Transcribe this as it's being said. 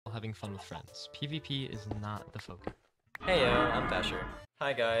having fun with friends. PvP is not the focus. Heyo, I'm Dasher.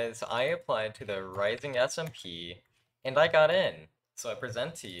 Hi guys, I applied to the Rising SMP, and I got in. So I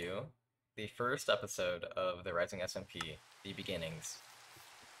present to you the first episode of the Rising SMP, The Beginnings.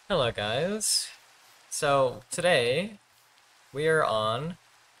 Hello guys. So today, we are on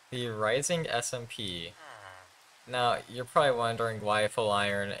the Rising SMP. Now, you're probably wondering why full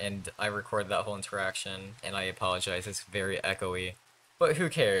iron and I recorded that whole interaction, and I apologize, it's very echoey. But who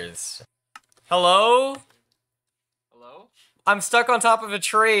cares? Hello? Hello? I'm stuck on top of a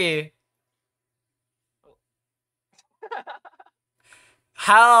tree!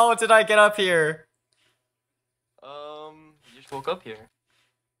 How did I get up here? You just woke up here.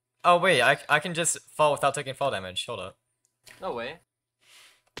 Oh wait, I can just fall without taking fall damage. Hold up. No way.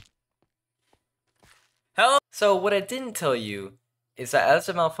 Hello! So what I didn't tell you is that as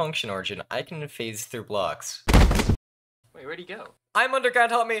a malfunction origin, I can phase through blocks. Wait, where'd he go? I'm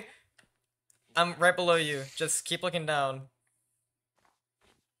underground, help me! I'm right below you. Just keep looking down.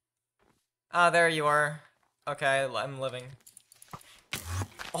 Ah, there you are. Okay, I'm living.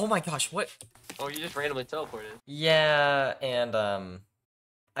 Oh my gosh, what? Oh, you just randomly teleported. Yeah, and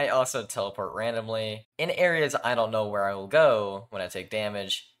I also teleport randomly in areas I don't know where I will go when I take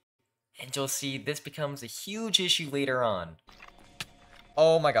damage. And you'll see this becomes a huge issue later on.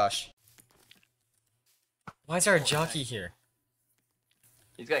 Oh my gosh. Why is there a jockey here?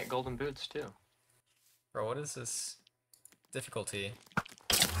 He's got golden boots too. Bro, what is this difficulty?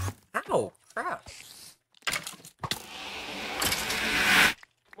 Ow! Crap!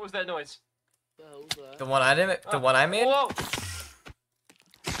 What was that noise? The one I didn't. The one I made. Whoa!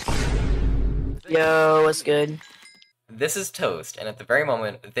 Yo, what's good? This is toast, and at the very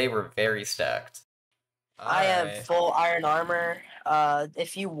moment they were very stacked. I have Alright. full iron armor.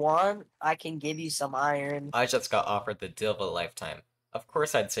 If you want, I can give you some iron. I just got offered the deal of a lifetime. Of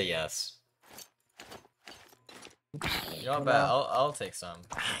course, I'd say yes. You know what? Bet I'll take some.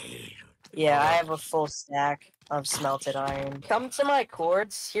 Yeah, I have a full stack of smelted iron. Come to my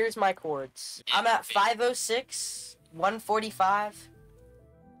cords. Here's my cords. I'm at 506, 145,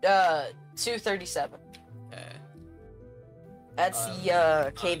 237. Okay. That's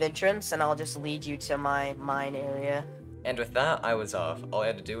the cave entrance, and I'll just lead you to my mine area. And with that, I was off. All I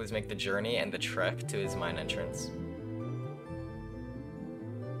had to do was make the journey and the trek to his mine entrance.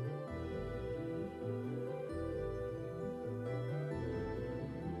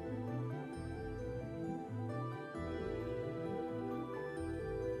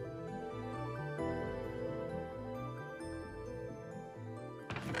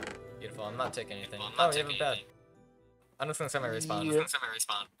 Beautiful, I'm not taking anything. Oh, you have a bed. I'm just gonna set my respawn.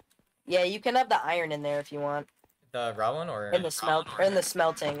 Yeah, you can have the iron in there if you want. The raw one or? In the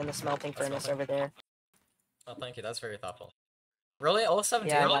smelting furnace over there. Oh, thank you. That's very thoughtful. Really? All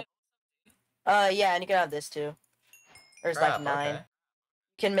 17? Yeah. Yeah, and you can have this too. There's Crap, like 9. okay. You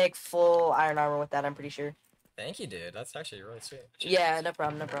can make full iron armor with that, I'm pretty sure. Thank you, dude. That's actually really sweet. Yeah, no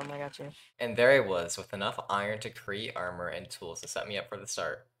problem, I got you. And there I was, with enough iron to create armor and tools to set me up for the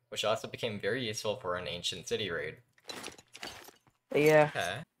start, which also became very useful for an ancient city raid. But yeah.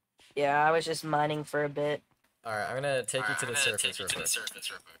 Okay. Yeah, I was just mining for a bit. Alright, I'm gonna take you to the surface real quick.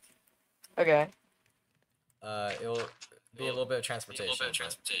 Okay. It'll be a little bit of transportation.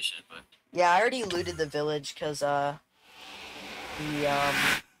 but... Yeah, I already looted the village, cause, yeah.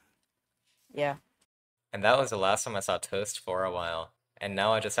 And that was the last time I saw Toast for a while, and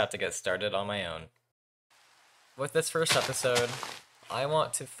now I just have to get started on my own. With this first episode, I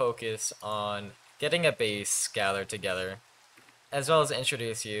want to focus on getting a base gathered together, as well as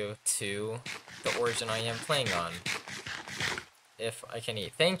introduce you to the origin I am playing on. If I can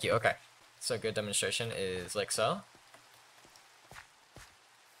eat. Thank you, okay. So a good demonstration is like so.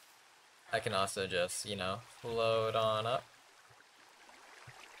 I can also just, you know, float on up.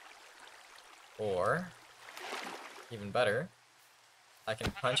 Or, even better, I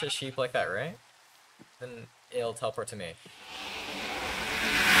can punch a sheep like that, right? Then it'll teleport to me.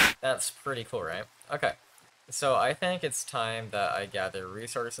 That's pretty cool, right? Okay. So I think it's time that I gather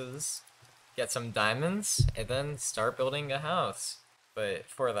resources, get some diamonds, and then start building a house. But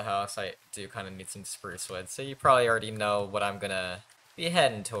for the house, I do kind of need some spruce wood, so you probably already know what I'm gonna be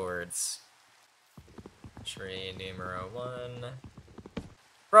heading towards. Tree numero 1.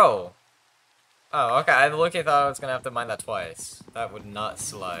 Bro! Oh, okay, I literally thought I was gonna have to mine that twice. That would not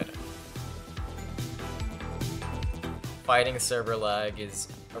slide. Fighting server lag is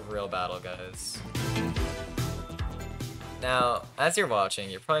a real battle, guys. Now, as you're watching,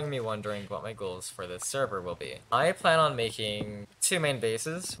 you're probably gonna be wondering what my goals for this server will be. I plan on making 2 main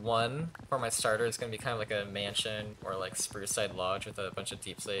bases. One, for my starter, is gonna be kind of like a mansion or like Spruce-side Lodge with a bunch of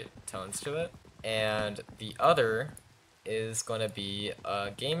deep slate tones to it. And the other is gonna be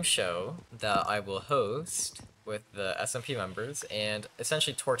a game show that I will host with the SMP members and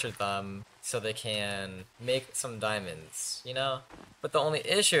essentially torture them so they can make some diamonds, you know? But the only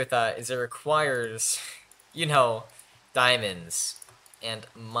issue with that is it requires, you know, diamonds and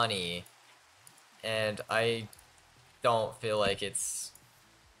money, and I don't feel like it's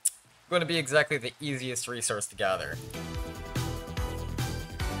going to be exactly the easiest resource to gather.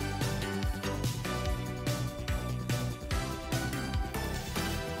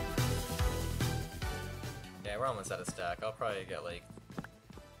 Yeah, we're almost out of stack. I'll probably get like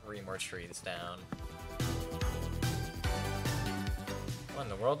 3 more trees down. What in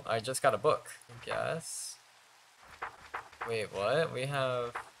the world? I just got a book, I guess. Wait, what? We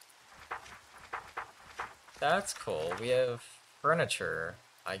have... That's cool. We have furniture,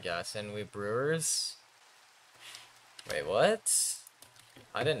 I guess, and we have brewers. Wait, what?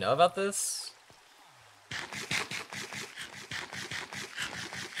 I didn't know about this?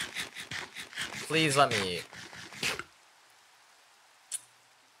 Please let me eat.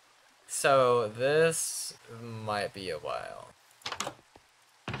 So, this might be a while.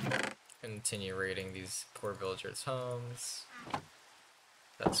 Continue raiding these poor villagers' homes.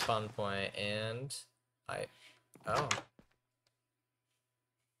 That's spawn point, and oh.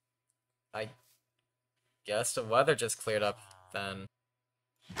 I guess the weather just cleared up then.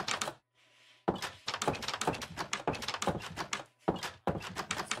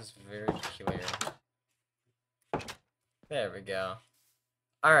 This is very peculiar. There we go.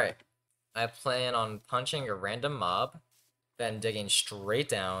 Alright. I plan on punching a random mob, then digging straight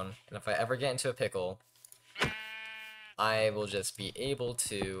down, and if I ever get into a pickle, I will just be able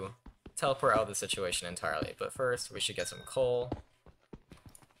to teleport out of the situation entirely. But first, we should get some coal.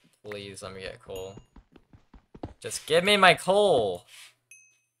 Please let me get coal. Just give me my coal!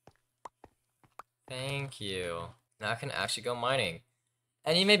 Thank you. Now I can actually go mining.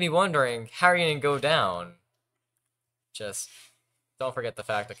 And you may be wondering, how are you gonna go down? Just don't forget the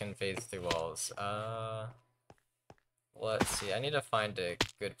fact I can phase through walls. Let's see, I need to find a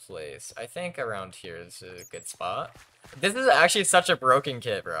good place. I think around here is a good spot. This is actually such a broken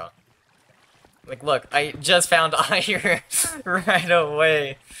kit, bro. Like, look, I just found iron right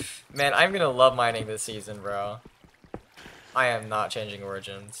away. Man, I'm gonna love mining this season, bro. I am not changing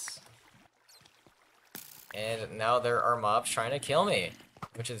origins. And now there are mobs trying to kill me,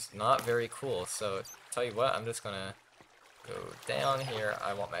 which is not very cool. So, tell you what, I'm just gonna go down here.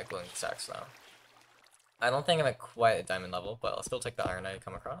 I want my glowing stacks though. I don't think I'm at quite a diamond level, but I'll still take the iron I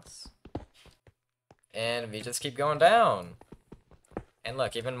come across. And we just keep going down. And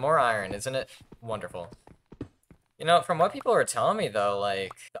look, even more iron, isn't it wonderful? You know, from what people were telling me though,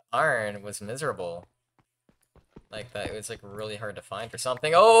 like, the iron was miserable. Like, that it was like really hard to find or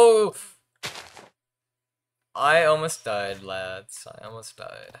something. Oh! I almost died, lads. I almost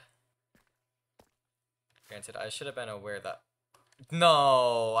died. Granted, I should have been aware that...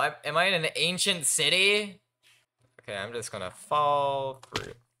 No! Am I in an ancient city? Okay, I'm just gonna fall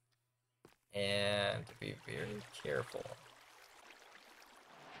through. And be very careful.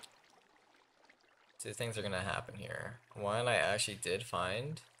 2 things are gonna happen here. One, I actually did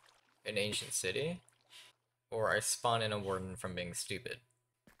find an ancient city. Or I spawn in a warden from being stupid.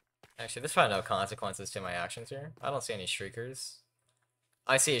 Actually, there's probably no consequences to my actions here. I don't see any shriekers.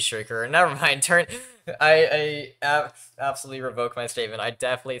 I see a shrieker. Never mind. I absolutely revoke my statement. I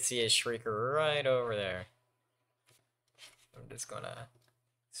definitely see a shrieker right over there. I'm just gonna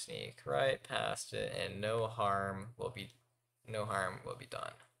sneak right past it, and no harm will be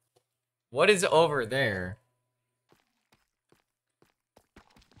done. What is over there?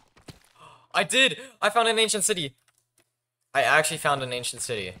 I did! I found an ancient city! I actually found an ancient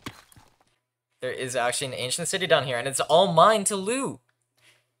city. There is actually an ancient city down here, and it's all mine to loot!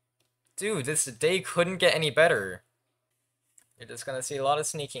 Dude, this day couldn't get any better. You're just gonna see a lot of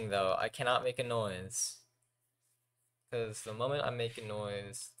sneaking, though. I cannot make a noise. Because the moment I make a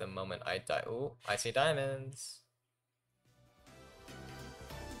noise, the moment I die. Ooh, I see diamonds.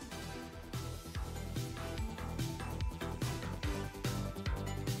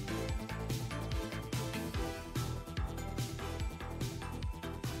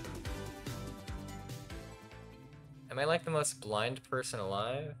 Am I like the most blind person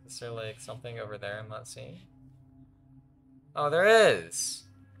alive? Is there like something over there I'm not seeing? Oh, there is!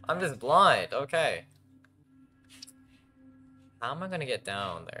 I'm just blind, okay. How am I gonna get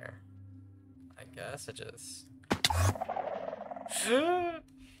down there? I guess I just...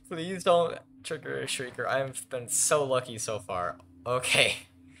 Please don't trigger a shrieker. I've been so lucky so far. Okay.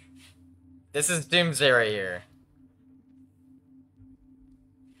 This is doomsday right here.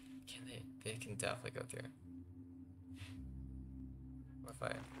 Can they can definitely go through. What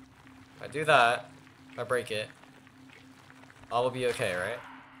if I do that, if I break it, all will be okay, right?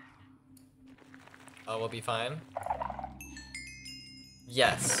 All will be fine?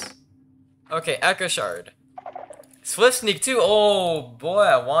 Yes. Okay, Echo Shard. Swift Sneak too. Oh boy,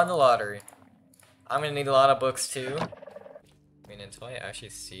 I won the lottery. I'm gonna need a lot of books too. I mean, until I actually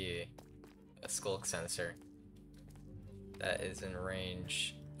see a skulk sensor that is in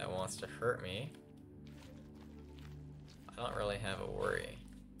range that wants to hurt me, I don't really have a worry.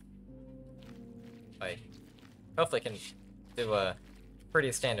 I hopefully can do a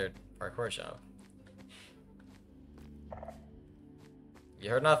pretty standard parkour job. You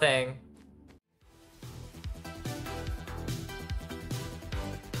heard nothing.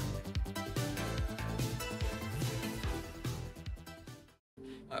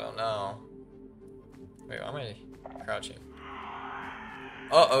 I don't know. Wait, why am I crouching?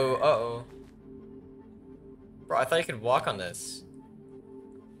 Uh-oh, uh-oh. Bro, I thought you could walk on this.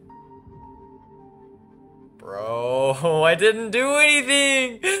 Bro, I didn't do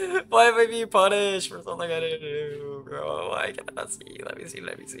anything! Why am I being punished for something I didn't do? Bro, I cannot see. Let me see,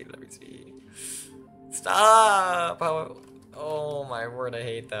 let me see, let me see. Stop! Oh my word, I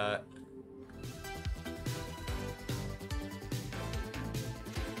hate that.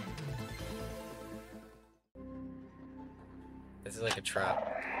 This is like a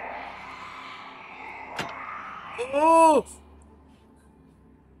trap. Oh!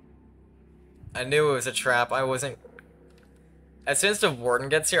 I knew it was a trap. I wasn't. As soon as the warden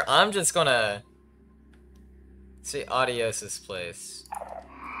gets here, I'm just gonna say adios this place.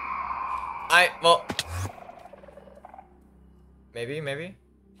 Well, maybe.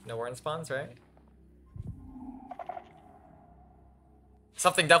 No warden spawns, right?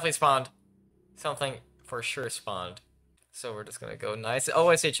 Something definitely spawned. Something for sure spawned. So we're just gonna go nice. Oh,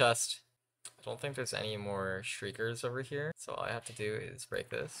 I see chest. I don't think there's any more shriekers over here. So all I have to do is break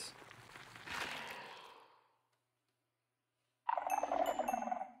this.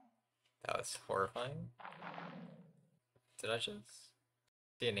 That was horrifying. Did I just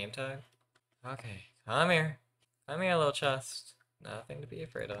see a name tag? Okay, come here. Come here, little chest. Nothing to be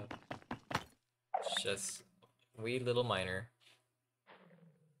afraid of. It's just wee little miner.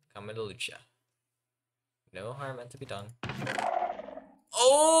 Coming to loot ya. No harm meant to be done.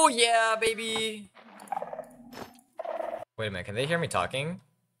 Oh yeah, baby! Wait a minute, can they hear me talking?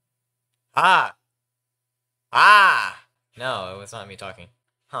 Ah! Ah! No, it was not me talking.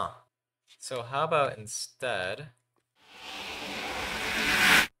 Huh. So how about instead...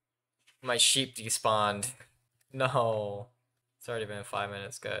 My sheep despawned. No. It's already been 5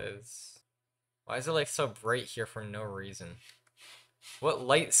 minutes, guys. Why is it like so bright here for no reason? What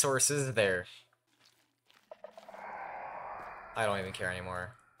light source is there? I don't even care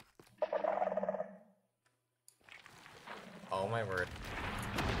anymore. Oh my word.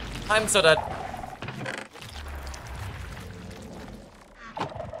 I'm so dead.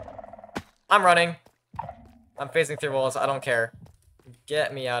 I'm running. I'm facing through walls. I don't care.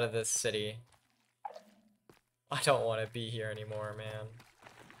 Get me out of this city. I don't want to be here anymore, man.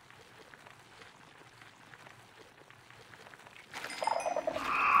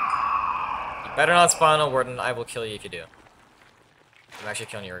 You better not spawn a warden. I will kill you if you do. I'm actually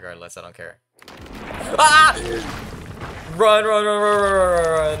killing you regardless. I don't care. Ah! Run, run, run, run, run, run,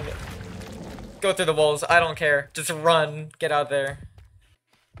 run. Go through the walls. I don't care. Just run. Get out there.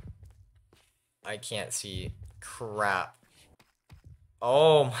 I can't see crap.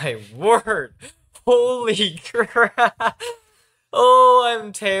 Oh my word. Holy crap. Oh,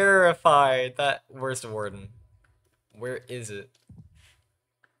 I'm terrified. Where's the warden? Where is it?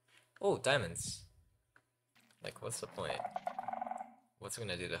 Oh, diamonds. Like, what's the point? What's it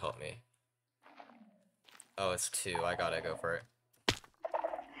gonna do to help me? Oh, it's 2. I gotta go for it.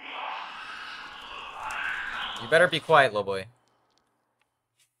 You better be quiet, little boy.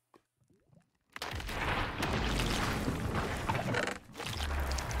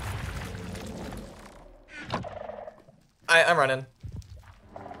 I'm running.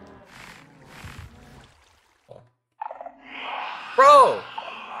 Oh. Bro!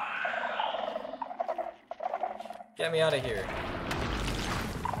 Get me out of here.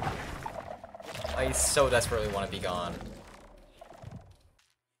 I so desperately want to be gone.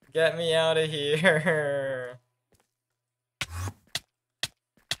 Get me out of here.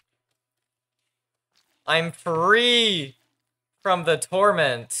 I'm free from the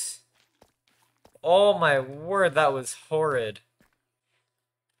torment. Oh my word, that was horrid.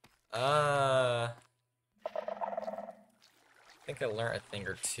 I think I learned a thing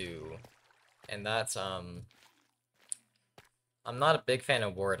or two. And that's, I'm not a big fan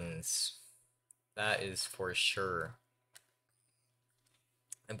of wardens. That is for sure.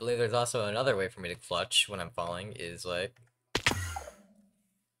 I believe there's also another way for me to clutch when I'm falling, is like...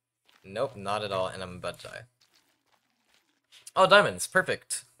 Nope, not at all, and I'm about to die. Oh, diamonds!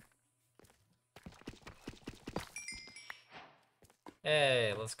 Perfect!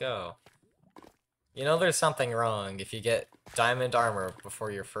 Hey, let's go. You know there's something wrong if you get diamond armor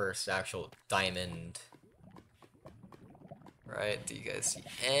before your first actual diamond. Right, do you guys see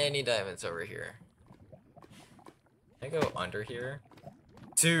any diamonds over here? Can I go under here?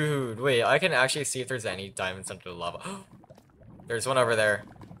 Dude, wait, I can actually see if there's any diamonds under the lava. There's one over there.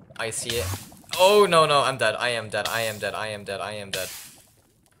 I see it. Oh, no, no, I'm dead. I am dead. I am dead. I am dead. I am dead.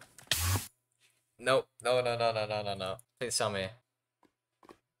 Nope. No, no, no, no, no, no, no. Please tell me.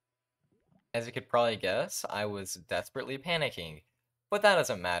 As you could probably guess, I was desperately panicking. But that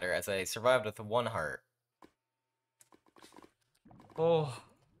doesn't matter, as I survived with 1 heart. Oh,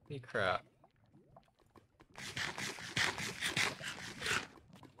 holy crap.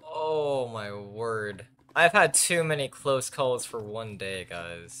 Oh my word. I've had too many close calls for one day,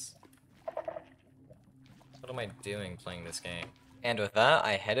 guys. What am I doing playing this game? And with that,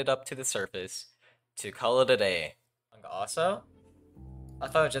 I headed up to the surface to call it a day. Also, I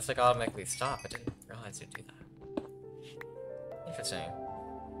thought it would just like automatically stop. I didn't realize it'd do that. Interesting.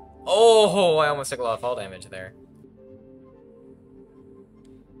 Oh, I almost took a lot of fall damage there.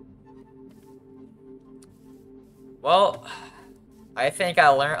 Well, I think I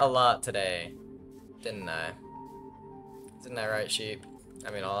learned a lot today, didn't I? Isn't that right, sheep?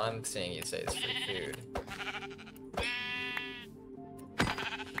 I mean, all I'm seeing you say is free food.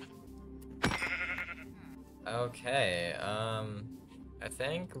 Okay, I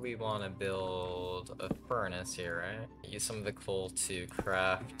think we want to build a furnace here, right? Use some of the coal to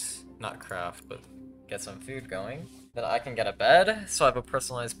not craft, but get some food going. Then I can get a bed, so I have a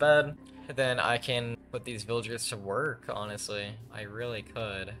personalized bed. Then I can put these villagers to work, honestly. I really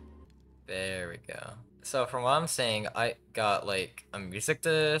could. There we go. So from what I'm saying, I got like a music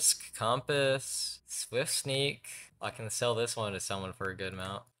disc, compass, swift sneak. I can sell this one to someone for a good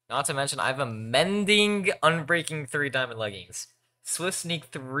amount. Not to mention, I have a mending, unbreaking 3 diamond leggings. Swift sneak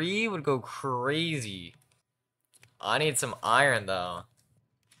 3 would go crazy. I need some iron though.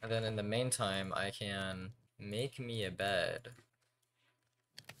 And then in the meantime, I can make me a bed.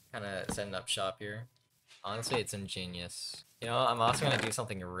 Kind of setting up shop here. Honestly, it's ingenious. You know, I'm also gonna do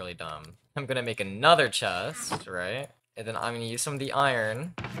something really dumb. I'm gonna make another chest, right? And then I'm gonna use some of the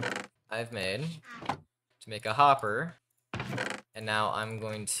iron I've made to make a hopper. And now I'm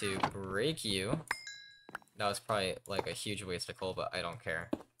going to break you. That was probably like a huge waste of coal, but I don't care.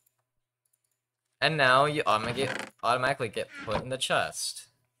 And now you automatically get put in the chest.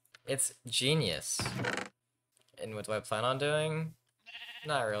 It's genius. And what do I plan on doing?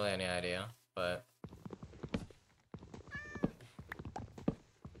 Not really any idea, but...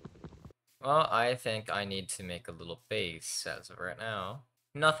 Well, I think I need to make a little base as of right now.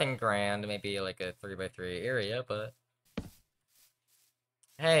 Nothing grand, maybe like a 3x3 area, but...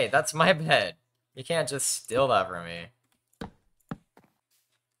 Hey, that's my bed! You can't just steal that from me.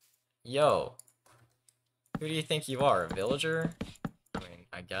 Yo. Who do you think you are, a villager? I mean,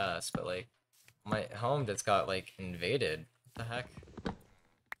 I guess, but like... My home just got, like, invaded. What the heck?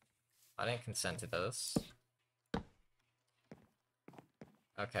 I didn't consent to this.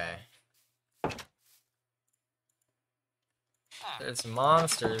 Okay. There's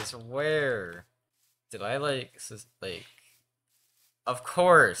monsters. Where? Did I like? Of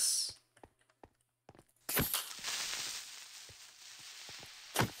course.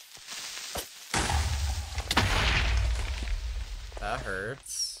 That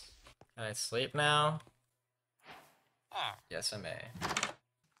hurts. Can I sleep now? Yes, I may.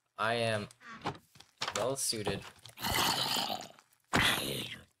 I am well suited.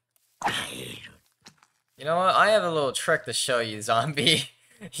 You know what? I have a little trick to show you, zombie.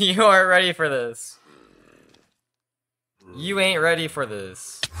 You aren't ready for this. You ain't ready for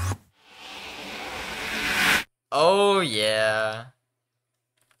this. Oh, yeah.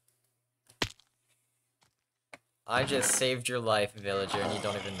 I just saved your life, villager, and you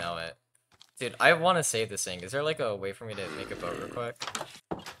don't even know it. Dude, I want to save this thing. Is there like a way for me to make a boat real quick?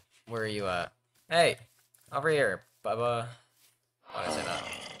 Where are you at? Hey! Over here, Bubba. Why did I say that?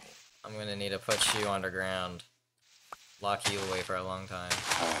 I'm gonna need to put you underground. Lock you away for a long time.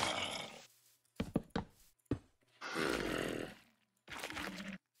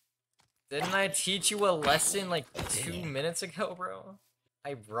 Didn't I teach you a lesson like 2 minutes ago, bro?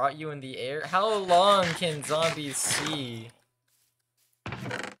 I brought you in the air? How long can zombies see?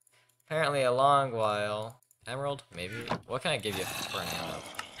 Apparently a long while. Emerald? Maybe? What can I give you for an emerald?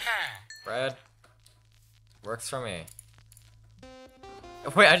 Bread? Works for me.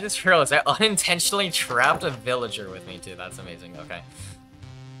 Wait, I just realized I unintentionally trapped a villager with me too. That's amazing. Okay.